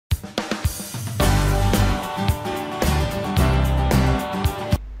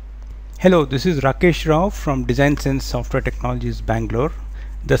Hello, this is Rakesh Rao from DESIGNSENSE Software Technologies, Bangalore,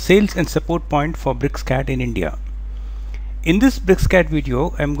 the sales and support point for BricsCAD in India. In this BricsCAD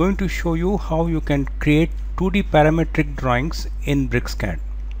video, I'm going to show you how you can create 2D parametric drawings in BricsCAD.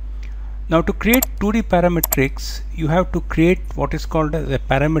 Now, to create 2D parametrics, you have to create what is called as a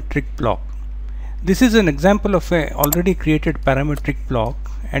parametric block. This is an example of a already created parametric block,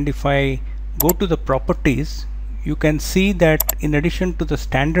 and if I go to the properties, you can see that in addition to the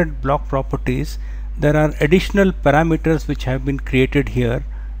standard block properties, there are additional parameters which have been created here,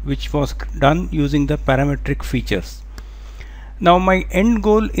 which was done using the parametric features. Now my end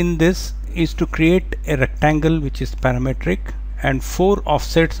goal in this is to create a rectangle which is parametric and 4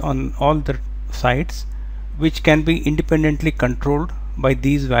 offsets on all the sides, which can be independently controlled by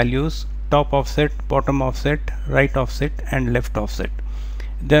these values: top offset, bottom offset, right offset and left offset.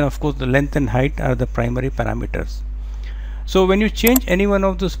 Then of course the length and height are the primary parameters. So when you change any one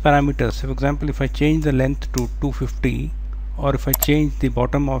of those parameters, for example, if I change the length to 250 or if I change the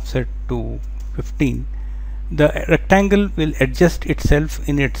bottom offset to 15, the rectangle will adjust itself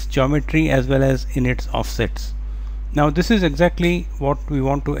in its geometry as well as in its offsets. Now this is exactly what we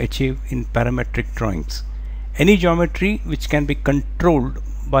want to achieve in parametric drawings. Any geometry which can be controlled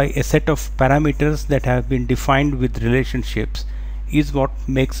by a set of parameters that have been defined with relationships is what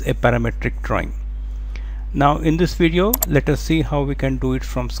makes a parametric drawing. Now in this video, let us see how we can do it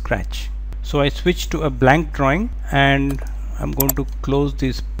from scratch. So I switch to a blank drawing and I'm going to close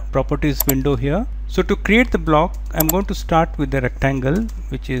this properties window here. So to create the block, I'm going to start with the rectangle,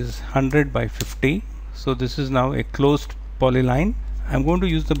 which is 100 by 50. So this is now a closed polyline. I'm going to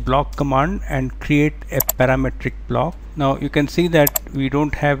use the block command and create a parametric block. Now you can see that we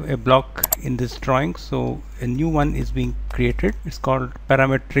don't have a block in this drawing, so a new one is being created. It's called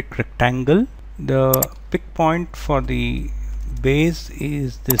parametric rectangle. The pick point for the base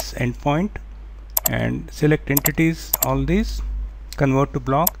is this endpoint, and select entities, all these, convert to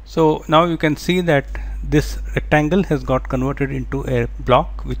block. So now you can see that this rectangle has got converted into a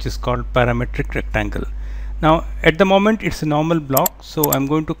block which is called parametric rectangle. Now at the moment it's a normal block, so I'm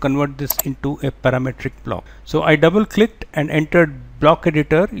going to convert this into a parametric block. So I double clicked and entered block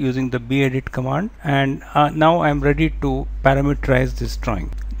editor using the bedit command, and now I'm ready to parameterize this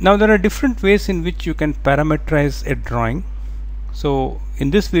drawing. Now there are different ways in which you can parameterize a drawing. So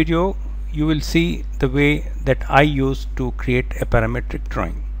in this video you will see the way that I use to create a parametric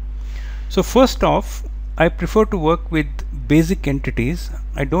drawing. So first off, I prefer to work with basic entities.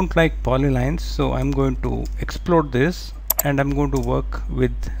 I don't like polylines, so I'm going to explode this and I'm going to work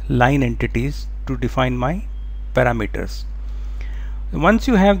with line entities to define my parameters. Once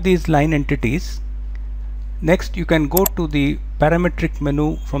you have these line entities, next you can go to the parametric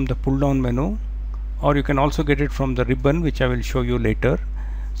menu from the pull down menu, or you can also get it from the ribbon, which I will show you later.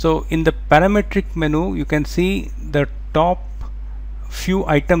 So in the parametric menu you can see the top few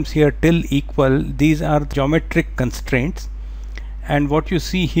items here till equal. These are geometric constraints, and what you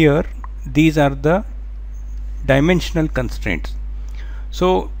see here, these are the dimensional constraints.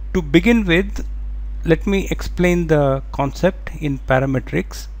 So to begin with, let me explain the concept in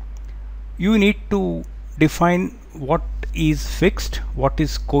parametrics. You need to define what is fixed, what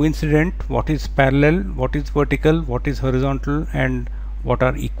is coincident, what is parallel, what is vertical, what is horizontal, and what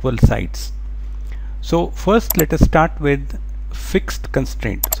are equal sides. So first let us start with fixed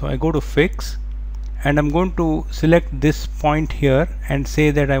constraint. So I go to fix and I'm going to select this point here and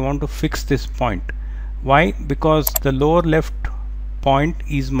say that I want to fix this point. Why? Because the lower left point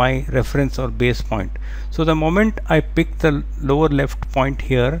is my reference or base point. So the moment I pick the lower left point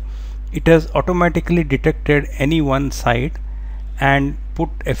here, it has automatically detected any one side and put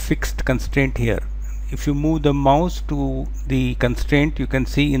a fixed constraint here. If you move the mouse to the constraint, you can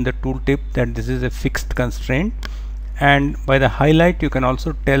see in the tooltip that this is a fixed constraint, and by the highlight you can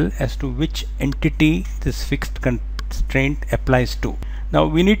also tell as to which entity this fixed constraint applies to. Now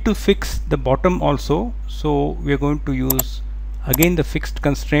we need to fix the bottom also, so we are going to use again the fixed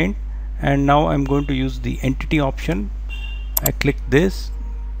constraint, and now I'm going to use the entity option. I click this.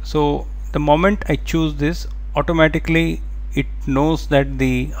 So the moment I choose this, automatically it knows that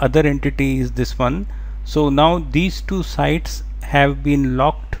the other entity is this one. So now these two sides have been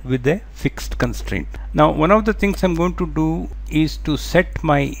locked with a fixed constraint. Now one of the things I'm going to do is to set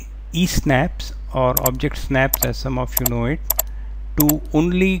my e-snaps or object snaps, as some of you know it, to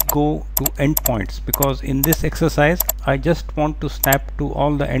only go to endpoints, because in this exercise I just want to snap to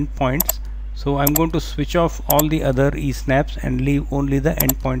all the endpoints. So I'm going to switch off all the other e-snaps and leave only the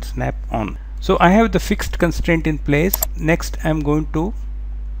endpoint snap on. So I have the fixed constraint in place. Next I'm going to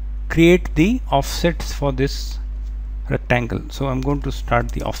create the offsets for this rectangle. So I'm going to start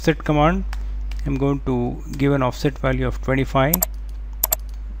the offset command. I'm going to give an offset value of 25.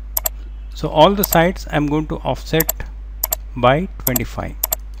 So all the sides I'm going to offset by 25.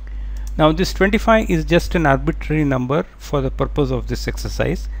 Now this 25 is just an arbitrary number for the purpose of this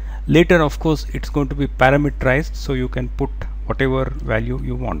exercise. Later, of course, it's going to be parameterized, so you can put whatever value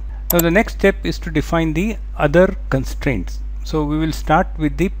you want. Now the next step is to define the other constraints. So we will start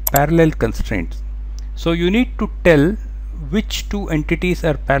with the parallel constraints. So you need to tell which two entities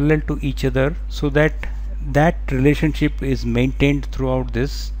are parallel to each other so that that relationship is maintained throughout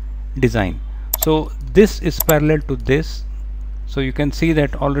this design. So this is parallel to this. So you can see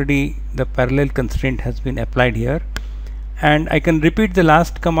that already the parallel constraint has been applied here. And I can repeat the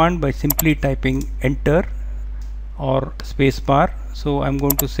last command by simply typing enter or spacebar. So I'm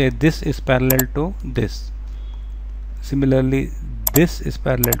going to say this is parallel to this. Similarly, this is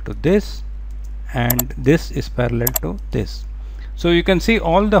parallel to this, and this is parallel to this. So you can see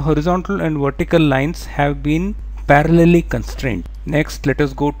all the horizontal and vertical lines have been parallelly constrained. Next, let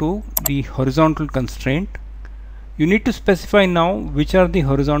us go to the horizontal constraint. You need to specify now which are the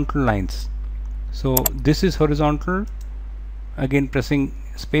horizontal lines. So this is horizontal. Again, pressing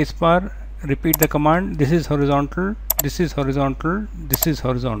spacebar, repeat the command. This is horizontal, this is horizontal, this is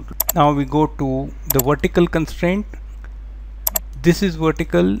horizontal. Now we go to the vertical constraint. This is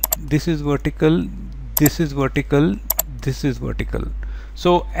vertical, this is vertical, this is vertical, this is vertical.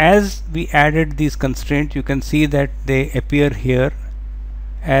 So as we added these constraints, you can see that they appear here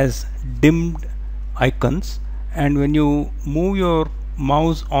as dimmed icons, and when you move your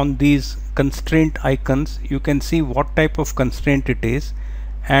mouse on these constraint icons, you can see what type of constraint it is.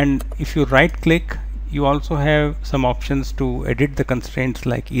 And if you right click, you also have some options to edit the constraints,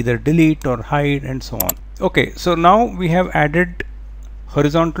 like either delete or hide and so on. Okay, so now we have added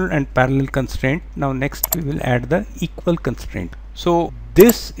horizontal and parallel constraint. Now next we will add the equal constraint. So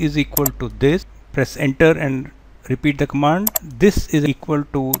this is equal to this. Press enter and repeat the command. This is equal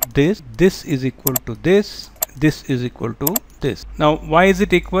to this, this is equal to this, this is equal to this. Now why is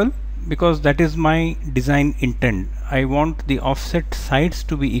it equal? Because that is my design intent. I want the offset sides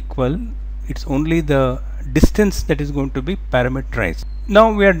to be equal. It's only the distance that is going to be parameterized.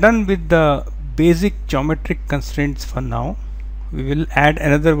 Now we are done with the basic geometric constraints for now. We will add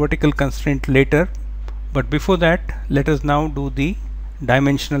another vertical constraint later, but before that, let us now do the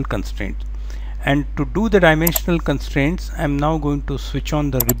dimensional constraints. And to do the dimensional constraints, I am now going to switch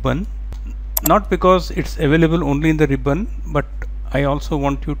on the ribbon, not because it's available only in the ribbon, but I also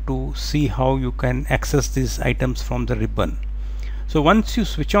want you to see how you can access these items from the ribbon. So once you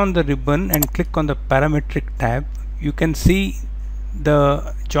switch on the ribbon and click on the parametric tab, you can see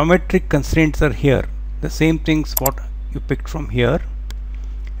the geometric constraints are here, the same things what you picked from here,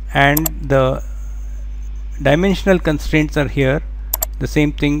 and the dimensional constraints are here, the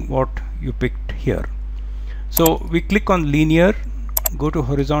same thing what you picked here. So we click on linear, go to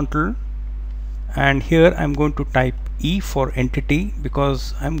horizontal, and here I'm going to type E for entity,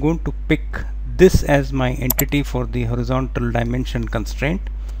 because I'm going to pick this as my entity for the horizontal dimension constraint.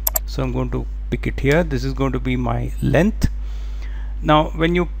 So I'm going to pick it here. This is going to be my length. Now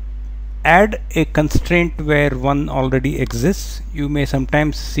when you add a constraint where one already exists, you may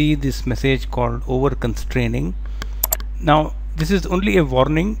sometimes see this message called over constraining. Now this is only a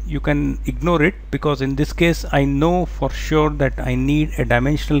warning. You can ignore it, because in this case I know for sure that I need a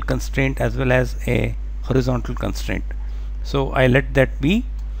dimensional constraint as well as a horizontal constraint. So I let that be.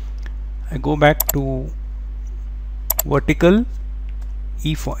 I go back to vertical,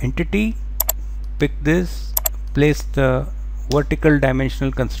 E for entity, pick this, place the vertical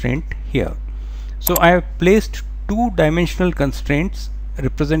dimensional constraint here. So I have placed two dimensional constraints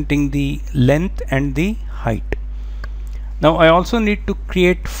representing the length and the height. Now I also need to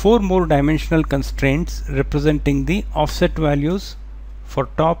create 4 more dimensional constraints representing the offset values for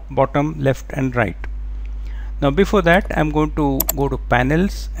top, bottom, left and right. Now before that, I'm going to go to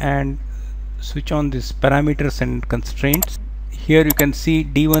panels and switch on this parameters and constraints. Here you can see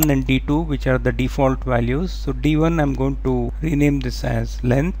D1 and D2, which are the default values. So D1 I'm going to rename this as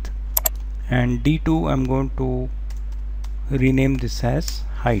length, and D2 I'm going to rename this as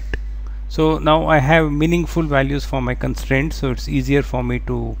height. So now I have meaningful values for my constraints, so it's easier for me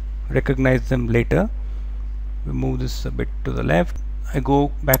to recognize them later. We move this a bit to the left. I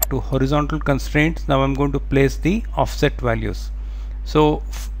go back to horizontal constraints. Now I'm going to place the offset values. So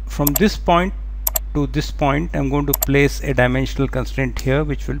from this point to this point, I'm going to place a dimensional constraint here,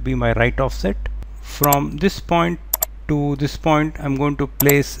 which will be my right offset. From this point to this point, I'm going to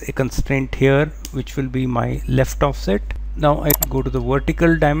place a constraint here, which will be my left offset. Now I go to the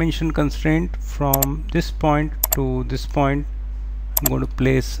vertical dimension constraint. From this point to this point, I'm going to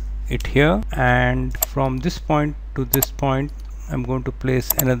place it here, and from this point to this point, I'm going to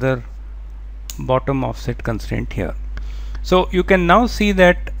place another bottom offset constraint here. So you can now see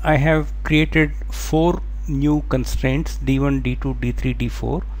that I have created 4 new constraints, D1, D2, D3,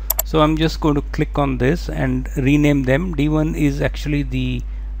 D4. So I'm just going to click on this and rename them. D1 is actually the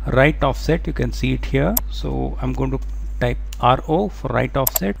right offset, you can see it here. So I'm going to type RO for right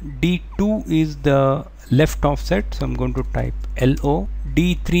offset. D2 is the left offset, so I'm going to type LO.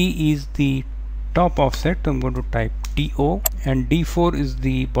 D3 is the top offset, so I'm going to type TO, and D4 is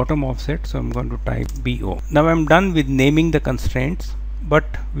the bottom offset, so I'm going to type BO. Now I'm done with naming the constraints, but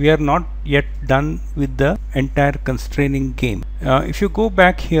we are not yet done with the entire constraining game. If you go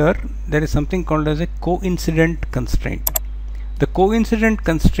back here, there is something called as a coincident constraint. The coincident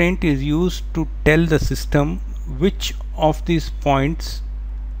constraint is used to tell the system which of these points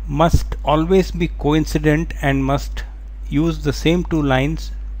must always be coincident and must use the same 2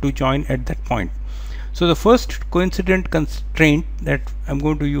 lines to join at that point. So the first coincident constraint that I'm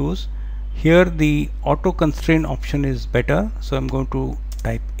going to use here, the auto constraint option is better, so I'm going to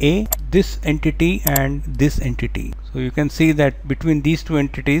type A, this entity and this entity. So you can see that between these 2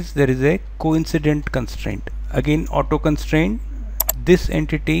 entities there is a coincident constraint. Again auto constraint, this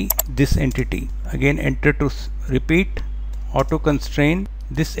entity, this entity. Again enter to repeat, auto constraint,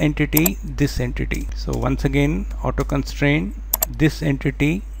 this entity, this entity. So once again auto constraint, this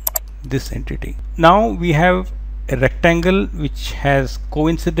entity, this entity. Now we have a rectangle which has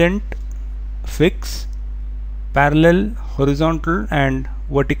coincident, fix, parallel, horizontal and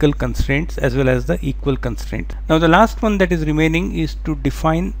vertical constraints, as well as the equal constraint. Now the last one that is remaining is to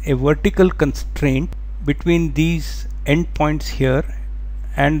define a vertical constraint between these endpoints here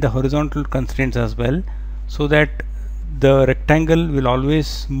and the horizontal constraints as well, so that the rectangle will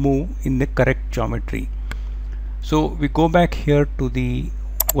always move in the correct geometry. So we go back here to the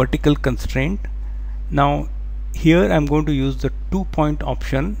vertical constraint. Now here I'm going to use the 2-point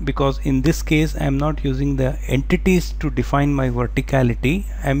option, because in this case I'm not using the entities to define my verticality.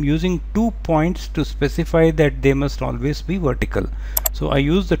 I'm using 2 points to specify that they must always be vertical. So I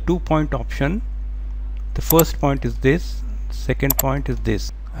use the 2-point option. The first point is this, second point is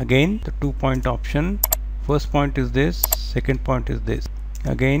this. Again the 2-point option, first point is this, second point is this.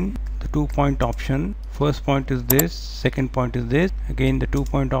 Again the 2-point option, first point is this, second point is this. Again the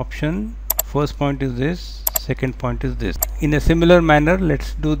 2-point option, first point is this, second point is this. In a similar manner,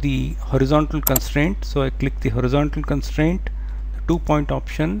 let's do the horizontal constraint. So I click the horizontal constraint, the 2-point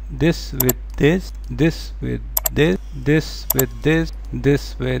option, this with this, this with this, this with this,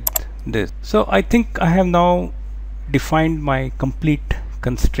 this with this. So I think I have now defined my complete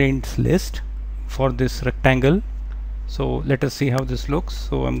constraints list for this rectangle. So let us see how this looks.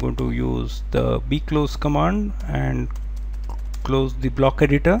 So I'm going to use the bclose command and close the block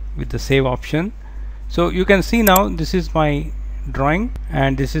editor with the save option. So you can see now this is my drawing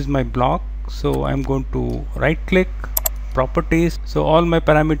and this is my block. So I'm going to right click, properties. So all my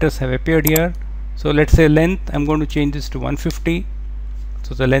parameters have appeared here. So let's say length, I'm going to change this to 150.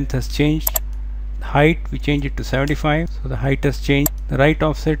 So the length has changed. Height, we change it to 75. So the height has changed. The right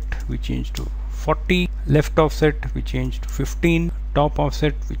offset we change to 40. Left offset we change to 15. Top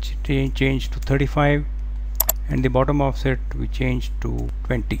offset which changed to 35. And the bottom offset we change to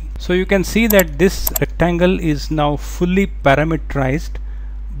 20. So you can see that this rectangle is now fully parameterized,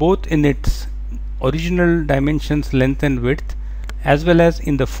 both in its original dimensions, length and width, as well as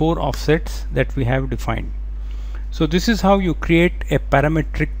in the 4 offsets that we have defined. So this is how you create a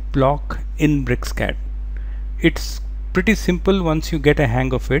parametric block in BricsCAD. It's pretty simple once you get a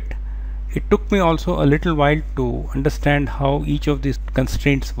hang of it. It took me also a little while to understand how each of these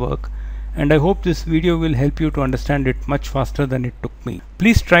constraints work, and I hope this video will help you to understand it much faster than it took me.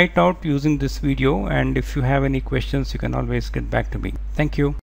 Please try it out using this video, and if you have any questions you can always get back to me. Thank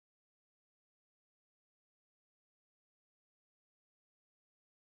you.